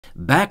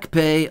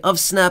Backpay of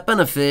SNAP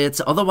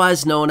benefits,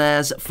 otherwise known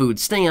as food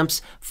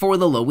stamps, for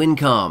the low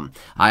income.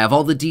 I have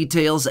all the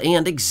details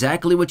and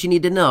exactly what you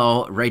need to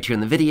know right here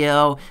in the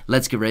video.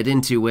 Let's get right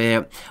into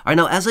it. Alright,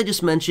 now as I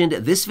just mentioned,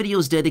 this video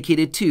is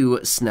dedicated to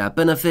SNAP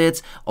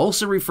benefits,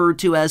 also referred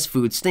to as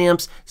food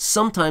stamps,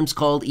 sometimes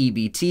called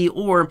EBT,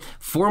 or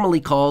formerly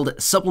called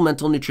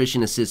Supplemental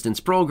Nutrition Assistance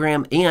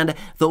Program, and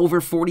the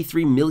over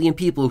 43 million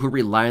people who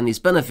rely on these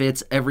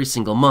benefits every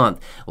single month.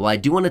 Well, I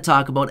do want to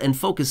talk about and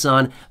focus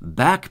on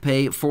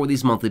Backpay for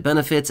these monthly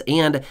benefits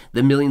and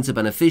the millions of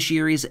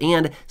beneficiaries,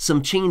 and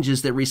some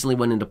changes that recently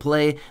went into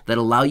play that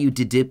allow you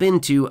to dip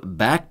into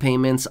back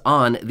payments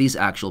on these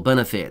actual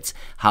benefits.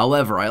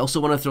 However, I also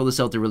want to throw this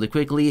out there really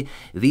quickly.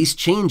 These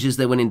changes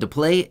that went into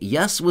play,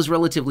 yes, was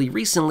relatively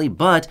recently,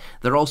 but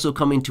they're also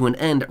coming to an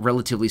end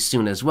relatively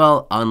soon as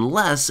well,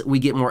 unless we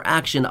get more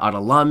action out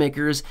of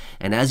lawmakers.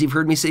 And as you've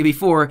heard me say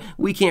before,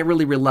 we can't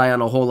really rely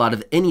on a whole lot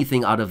of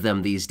anything out of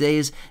them these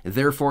days.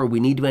 Therefore, we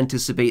need to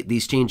anticipate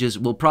these changes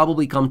will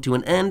probably come to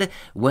an end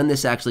when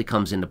this actually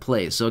comes into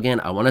play. So again,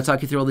 I want to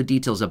talk you through all the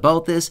details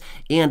about this,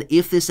 and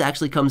if this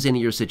actually comes into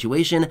your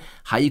situation,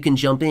 how you can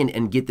jump in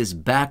and get this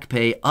back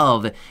pay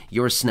of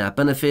your SNAP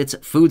benefits,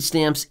 food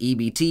stamps,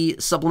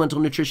 EBT, Supplemental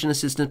Nutrition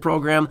Assistance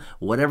Program,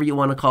 whatever you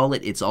want to call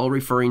it, it's all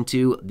referring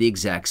to the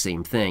exact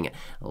same thing.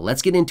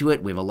 Let's get into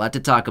it. We have a lot to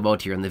talk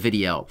about here in the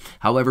video.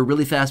 However,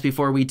 really fast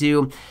before we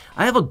do,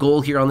 I have a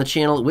goal here on the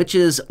channel, which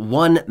is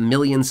 1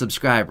 million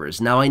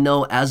subscribers. Now, I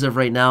know as of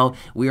right now,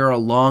 we are a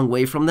long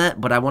way from that,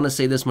 but I want to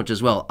say this much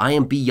as well. I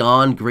am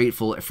beyond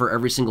grateful for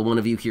every single one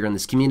of you here in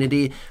this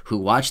community who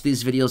watch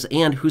these videos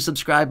and who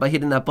subscribe by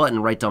hitting that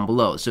button right down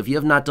below. So if you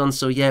have not done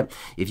so yet,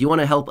 if you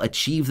want to help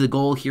achieve the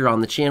goal here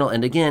on the channel,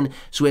 and again,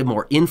 so we have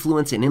more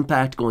influence and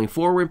impact going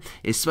forward,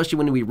 especially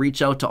when we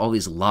reach out to all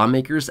these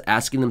lawmakers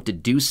asking them to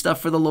do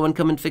stuff for the low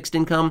income and fixed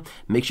income,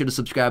 make sure to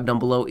subscribe down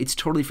below. It's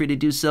totally free to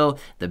do so.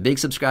 The big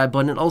subscribe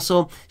button, and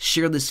also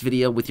share this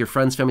video with your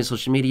friends, family,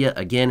 social media.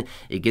 Again,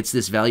 it gets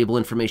this valuable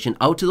information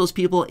out to those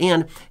people,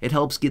 and it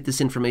helps get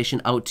this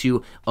information out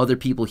to other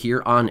people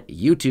here on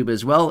YouTube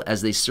as well,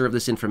 as they serve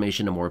this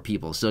information to more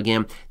people. So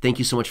again, thank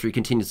you so much for your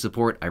continued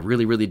support. I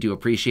really, really do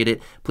appreciate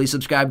it. Please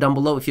subscribe down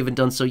below if you haven't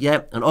done so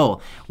yet. And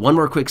oh, one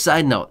more quick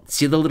side note.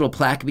 See the little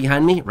plaque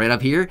behind me right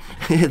up here?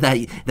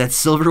 that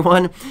silver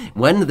one?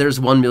 When there's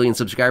 1 million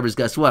subscribers,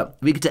 guess what?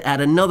 We get to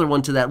add another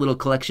one to that little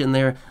collection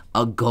there,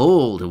 a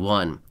gold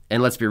one.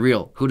 And let's be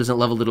real, who doesn't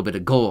love a little bit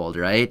of gold,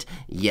 right?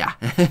 Yeah.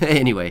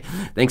 Anyway,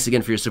 thanks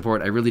again for your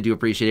support. I really do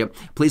appreciate it.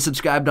 Please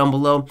subscribe down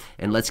below,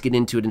 and let's get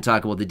into it and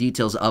talk about the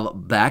details of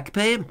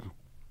Backpay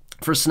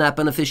for SNAP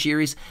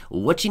beneficiaries,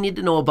 what you need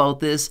to know about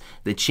this,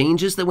 the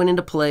changes that went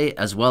into play,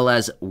 as well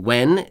as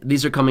when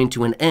these are coming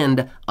to an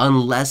end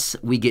unless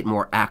we get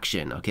more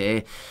action,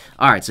 okay?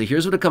 All right, so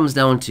here's what it comes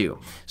down to.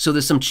 So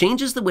there's some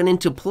changes that went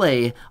into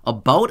play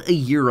about a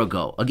year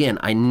ago. Again,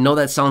 I know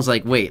that sounds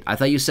like, wait, I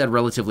thought you said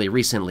relatively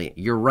recently.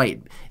 You're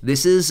right.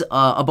 This is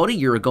about a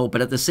year ago,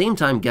 but at the same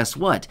time, guess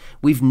what?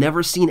 We've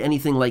never seen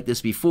anything like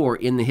this before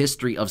in the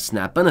history of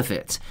SNAP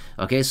benefits,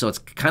 okay? So it's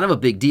kind of a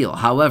big deal.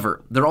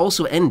 However, they're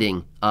also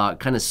ending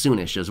kind of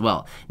soonish as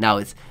well. Now,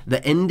 it's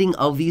the ending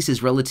of these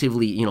is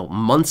relatively,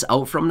 months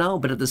out from now,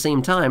 but at the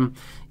same time,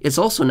 it's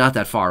also not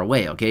that far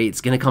away, okay? It's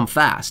going to come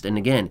fast. And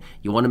again,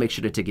 you want to make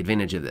sure to take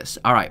advantage of this.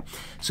 All right,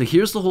 so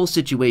here's the whole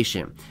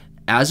situation.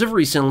 As of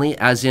recently,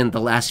 as in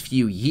the last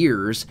few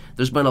years,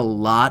 there's been a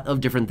lot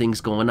of different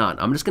things going on.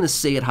 I'm just going to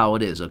say it how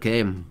it is,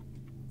 okay? I'm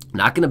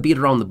not going to beat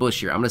around the bush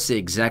here. I'm going to say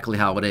exactly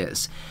how it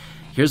is.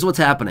 Here's what's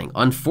happening.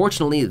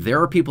 Unfortunately,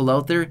 there are people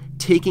out there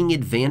taking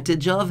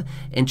advantage of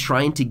and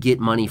trying to get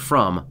money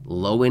from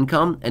low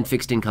income and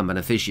fixed income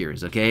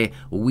beneficiaries, okay?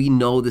 We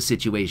know the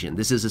situation.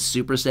 This is a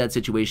super sad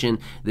situation.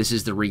 This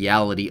is the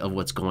reality of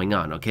what's going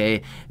on,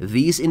 okay?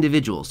 These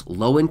individuals,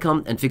 low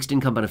income and fixed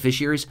income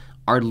beneficiaries,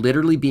 are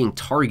literally being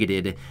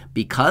targeted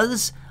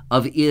because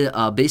of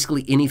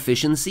basically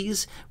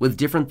inefficiencies with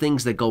different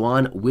things that go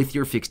on with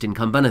your fixed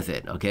income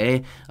benefit,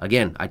 okay?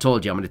 Again, I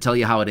told you, I'm going to tell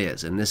you how it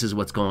is, and this is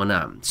what's going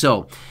on.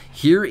 So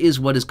here is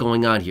what is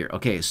going on here.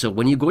 Okay, so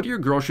when you go to your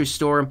grocery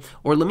store,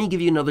 or let me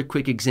give you another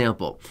quick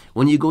example.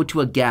 When you go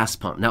to a gas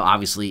pump, now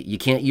obviously you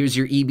can't use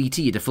your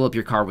EBT to fill up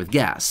your car with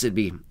gas. It'd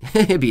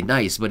be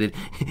nice, but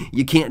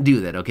you can't do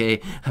that, okay?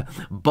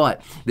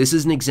 But this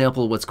is an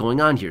example of what's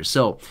going on here.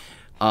 So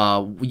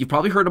you've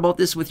probably heard about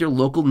this with your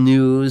local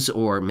news,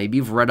 or maybe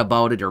you've read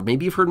about it, or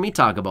maybe you've heard me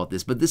talk about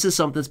this, but this is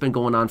something that's been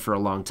going on for a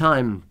long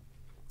time.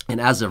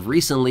 And as of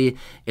recently,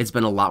 it's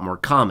been a lot more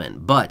common.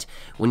 But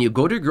when you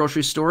go to a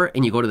grocery store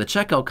and you go to the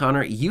checkout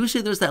counter,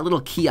 usually there's that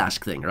little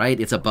kiosk thing, right?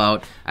 It's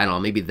about, I don't know,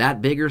 maybe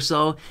that big or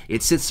so.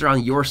 It sits there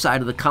on your side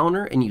of the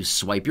counter and you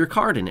swipe your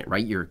card in it,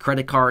 right? Your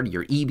credit card,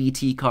 your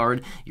EBT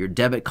card, your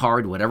debit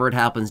card, whatever it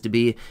happens to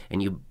be,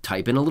 and you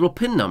type in a little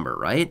PIN number,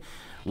 right?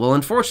 Well,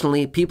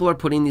 unfortunately, people are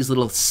putting these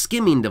little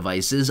skimming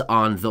devices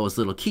on those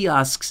little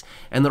kiosks,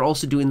 and they're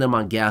also doing them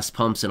on gas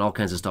pumps and all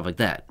kinds of stuff like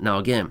that. Now,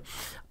 again,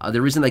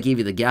 the reason I gave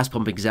you the gas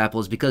pump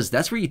example is because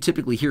that's where you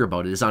typically hear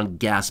about it, is on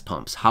gas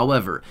pumps.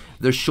 However,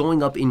 they're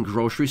showing up in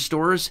grocery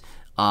stores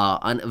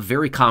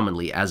very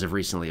commonly as of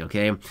recently,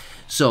 okay?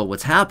 So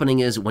what's happening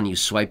is when you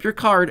swipe your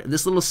card,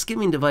 this little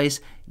skimming device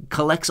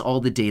collects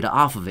all the data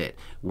off of it.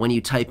 When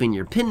you type in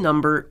your PIN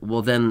number,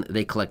 well, then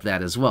they collect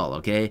that as well,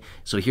 okay?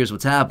 So here's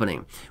what's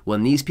happening.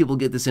 When these people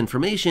get this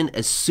information,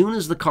 as soon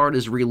as the card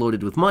is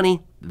reloaded with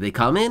money, they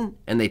come in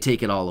and they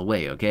take it all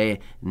away, okay?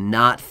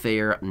 Not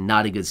fair,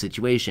 not a good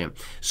situation.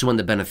 So when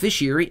the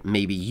beneficiary,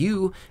 maybe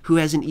you, who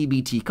has an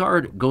EBT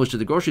card, goes to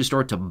the grocery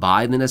store to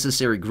buy the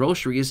necessary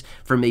groceries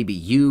for maybe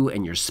you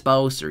and your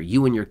spouse, or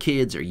you and your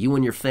kids, or you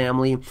and your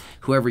family,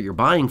 whoever you're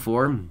buying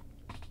for,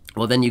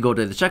 well, then you go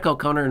to the checkout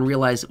counter and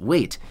realize,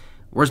 wait,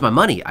 where's my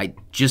money? I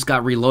just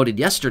got reloaded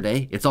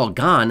yesterday. It's all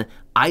gone.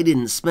 I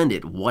didn't spend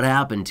it. What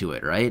happened to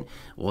it, right?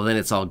 Well, then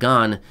it's all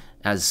gone,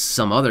 as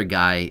some other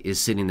guy is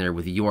sitting there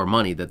with your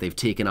money that they've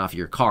taken off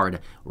your card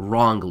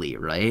wrongly,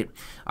 right?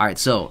 All right,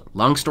 so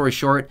long story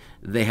short,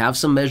 they have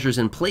some measures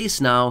in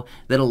place now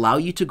that allow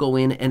you to go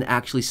in and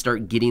actually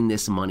start getting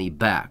this money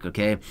back,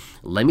 okay?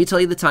 Let me tell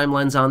you the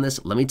timelines on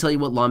this. Let me tell you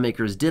what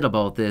lawmakers did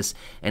about this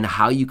and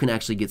how you can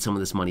actually get some of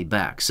this money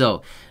back.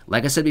 So,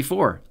 like I said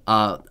before,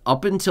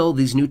 up until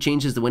these new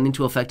changes that went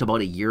into effect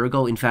about a year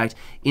ago, in fact,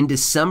 in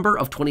December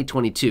of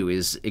 2022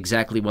 is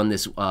exactly when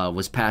this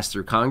was passed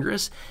through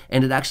Congress,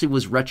 and it actually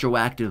was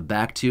retroactive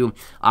back to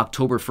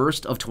October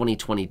 1st of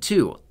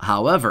 2022.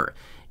 However,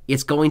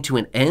 it's going to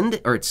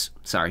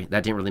sorry,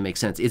 that didn't really make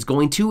sense. It's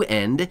going to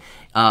end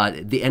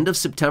the end of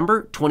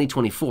September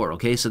 2024,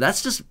 okay? So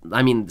that's just,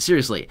 I mean,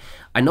 seriously,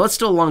 I know it's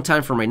still a long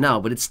time from right now,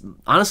 but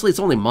honestly, it's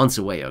only months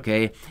away,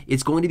 okay?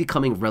 It's going to be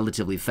coming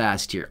relatively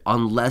fast here,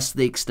 unless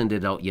they extend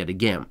it out yet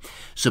again.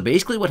 So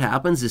basically what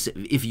happens is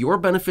if your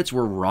benefits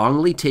were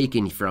wrongly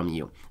taken from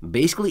you,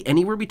 basically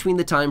anywhere between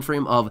the time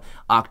frame of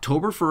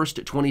October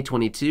 1st,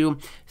 2022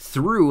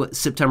 through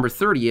September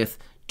 30th,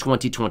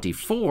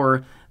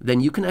 2024, then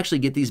you can actually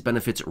get these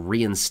benefits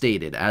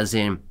reinstated, as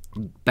in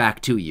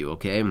back to you,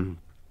 okay?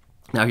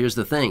 Now, here's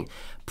the thing.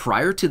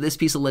 Prior to this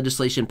piece of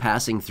legislation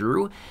passing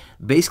through,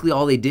 basically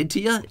all they did to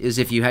you is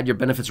if you had your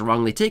benefits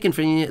wrongly taken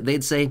from you,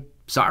 they'd say,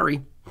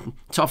 sorry,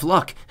 tough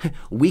luck.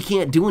 We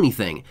can't do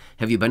anything.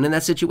 Have you been in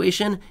that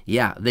situation?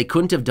 Yeah, they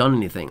couldn't have done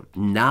anything.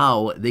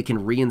 Now they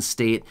can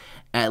reinstate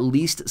at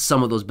least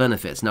some of those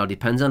benefits. Now, it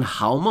depends on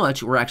how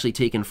much were actually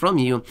taken from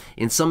you.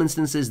 In some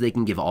instances, they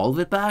can give all of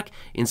it back.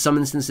 In some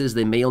instances,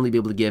 they may only be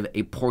able to give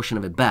a portion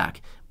of it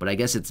back. But I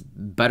guess it's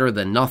better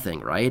than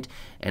nothing, right?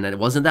 And it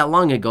wasn't that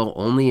long ago,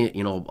 only,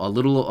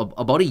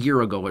 about a year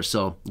ago or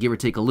so, give or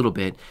take a little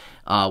bit,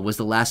 was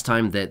the last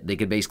time that they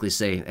could basically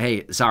say,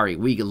 hey, sorry,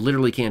 we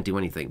literally can't do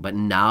anything. But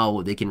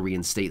now they can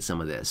reinstate some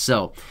of this.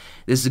 So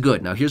this is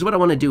good. Now, here's what I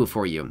want to do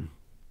for you.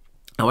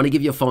 I want to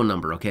give you a phone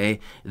number, okay?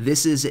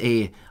 This is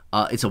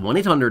it's a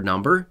 1-800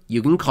 number.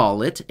 You can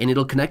call it, and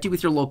it'll connect you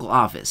with your local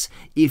office.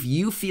 If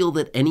you feel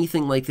that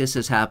anything like this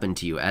has happened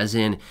to you, as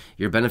in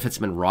your benefits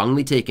have been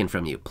wrongly taken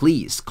from you,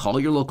 please call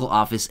your local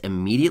office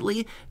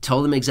immediately.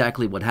 Tell them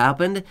exactly what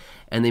happened,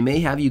 and they may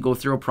have you go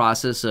through a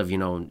process of,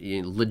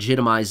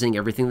 legitimizing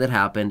everything that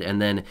happened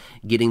and then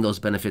getting those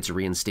benefits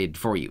reinstated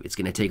for you. It's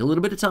going to take a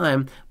little bit of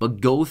time, but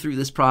go through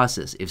this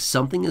process. If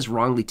something is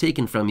wrongly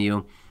taken from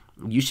you,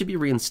 you should be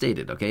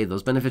reinstated, okay?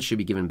 Those benefits should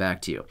be given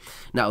back to you.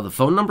 Now, the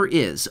phone number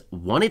is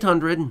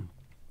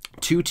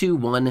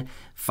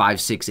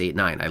 1-800-221-5689.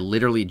 I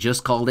literally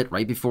just called it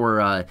right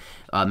before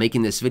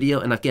making this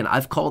video. And again,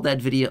 I've called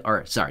that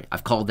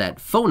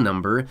phone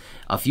number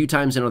a few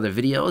times in other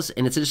videos,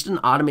 and it's just an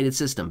automated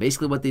system.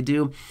 Basically what they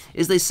do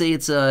is they say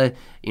it's a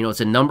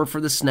number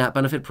for the SNAP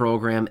benefit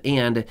program,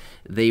 and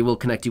they will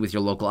connect you with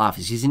your local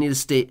office. You just need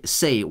to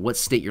say what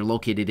state you're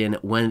located in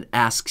when it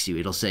asks you.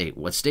 It'll say,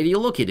 what state are you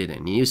located in?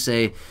 And you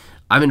say,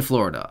 I'm in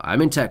Florida,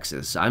 I'm in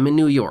Texas, I'm in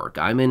New York,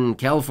 I'm in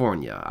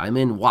California, I'm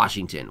in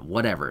Washington,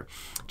 whatever.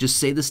 Just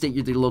say the state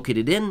you're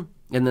located in,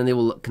 and then they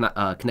will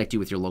connect you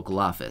with your local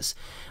office.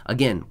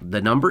 Again,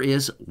 the number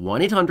is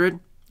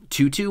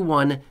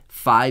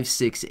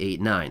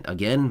 1-800-221-5689.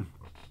 Again,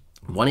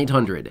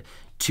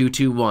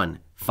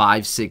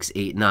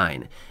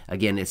 1-800-221-5689.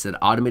 Again, it's an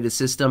automated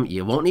system.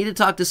 You won't need to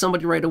talk to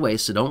somebody right away,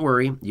 so don't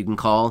worry. You can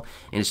call,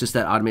 and it's just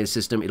that automated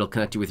system. It'll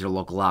connect you with your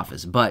local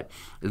office. But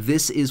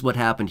this is what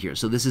happened here.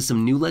 So this is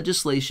some new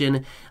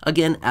legislation.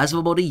 Again, as of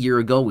about a year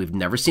ago, we've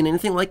never seen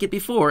anything like it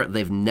before.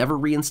 They've never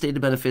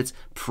reinstated benefits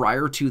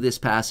prior to this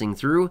passing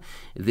through.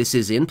 This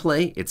is in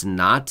play. It's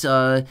not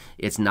a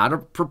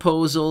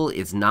proposal.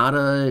 It's not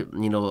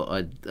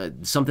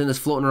something that's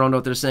floating around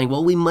out there saying,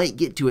 well, we might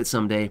get to it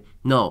someday.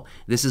 No,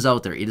 this is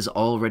out there. It is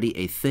already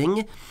a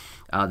thing.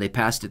 They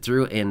passed it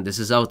through, and this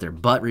is out there.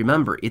 But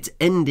remember, it's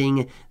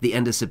ending the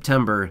end of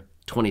September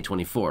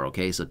 2024,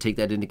 okay? So take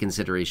that into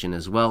consideration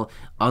as well,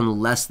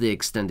 unless they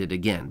extend it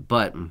again.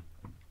 But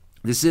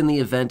this is in the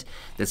event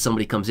that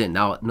somebody comes in.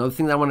 Now, another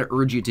thing that I want to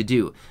urge you to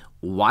do,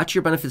 watch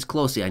your benefits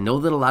closely. I know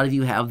that a lot of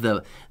you have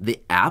the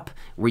app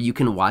where you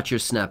can watch your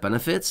SNAP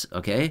benefits,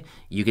 okay?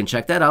 You can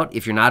check that out.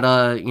 If you're not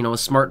a, a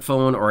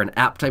smartphone or an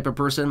app type of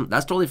person,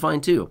 that's totally fine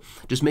too.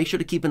 Just make sure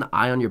to keep an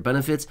eye on your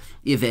benefits.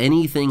 If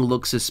anything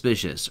looks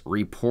suspicious,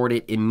 report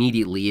it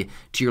immediately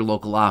to your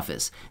local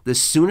office. The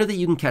sooner that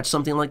you can catch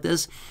something like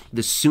this,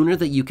 the sooner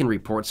that you can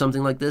report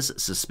something like this,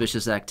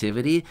 suspicious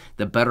activity,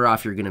 the better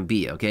off you're gonna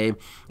be, okay?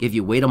 If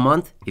you wait a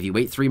month, if you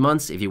wait 3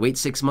 months, if you wait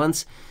 6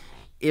 months,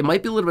 it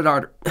might be a little bit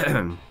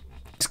harder.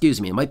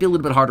 Excuse me. It might be a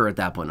little bit harder at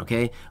that point,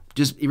 okay?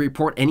 Just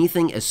report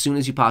anything as soon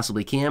as you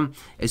possibly can,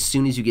 as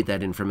soon as you get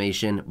that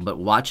information, but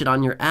watch it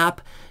on your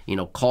app,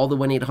 call the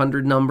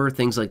 1-800 number,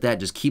 things like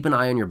that. Just keep an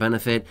eye on your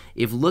benefit.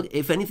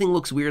 If anything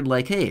looks weird,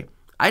 like, hey,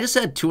 I just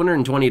had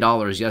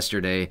 $220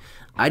 yesterday,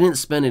 I didn't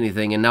spend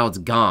anything and now it's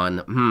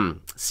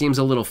gone, seems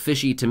a little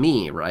fishy to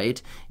me,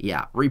 right?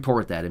 Yeah,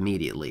 report that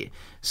immediately.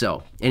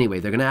 So anyway,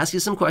 they're gonna ask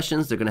you some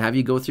questions, they're gonna have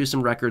you go through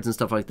some records and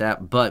stuff like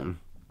that, but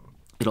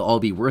it'll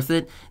all be worth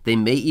it. They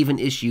may even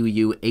issue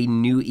you a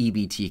new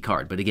EBT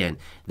card. But again,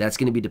 that's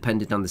going to be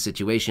dependent on the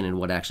situation and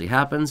what actually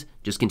happens.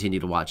 Just continue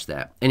to watch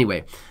that.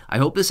 Anyway, I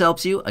hope this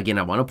helps you. Again,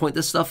 I want to point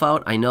this stuff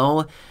out. I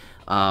know,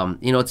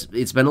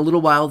 it's been a little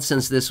while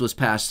since this was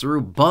passed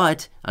through,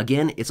 but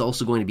again, it's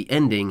also going to be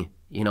ending,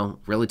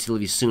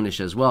 relatively soonish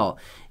as well.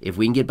 If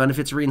we can get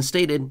benefits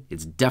reinstated,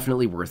 it's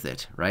definitely worth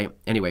it, right?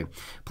 Anyway,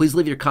 please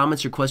leave your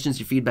comments, your questions,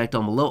 your feedback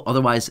down below.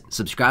 Otherwise,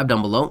 subscribe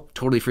down below.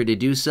 Totally free to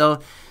do so.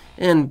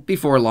 And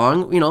before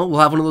long, we'll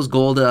have one of those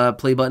gold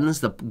play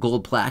buttons, the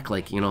gold plaque,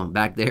 like,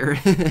 back there.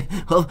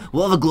 Well,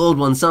 we'll have a gold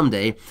one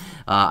someday.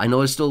 I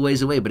know it's still a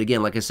ways away, but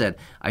again, like I said,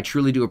 I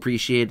truly do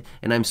appreciate,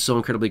 and I'm so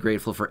incredibly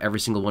grateful for every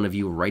single one of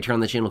you right here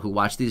on the channel who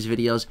watch these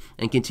videos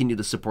and continue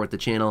to support the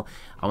channel.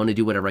 I want to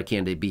do whatever I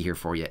can to be here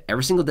for you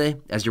every single day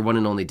as your one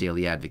and only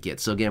daily advocate.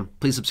 So again,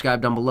 please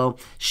subscribe down below,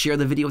 share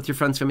the video with your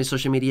friends, family,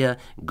 social media,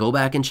 go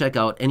back and check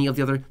out any of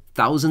the other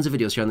thousands of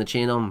videos here on the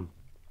channel.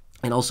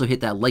 And also hit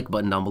that like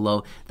button down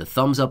below, the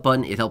thumbs up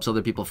button. It helps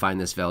other people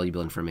find this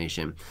valuable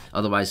information.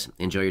 Otherwise,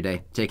 enjoy your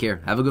day. Take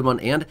care. Have a good one,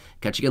 and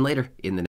catch you again later in the next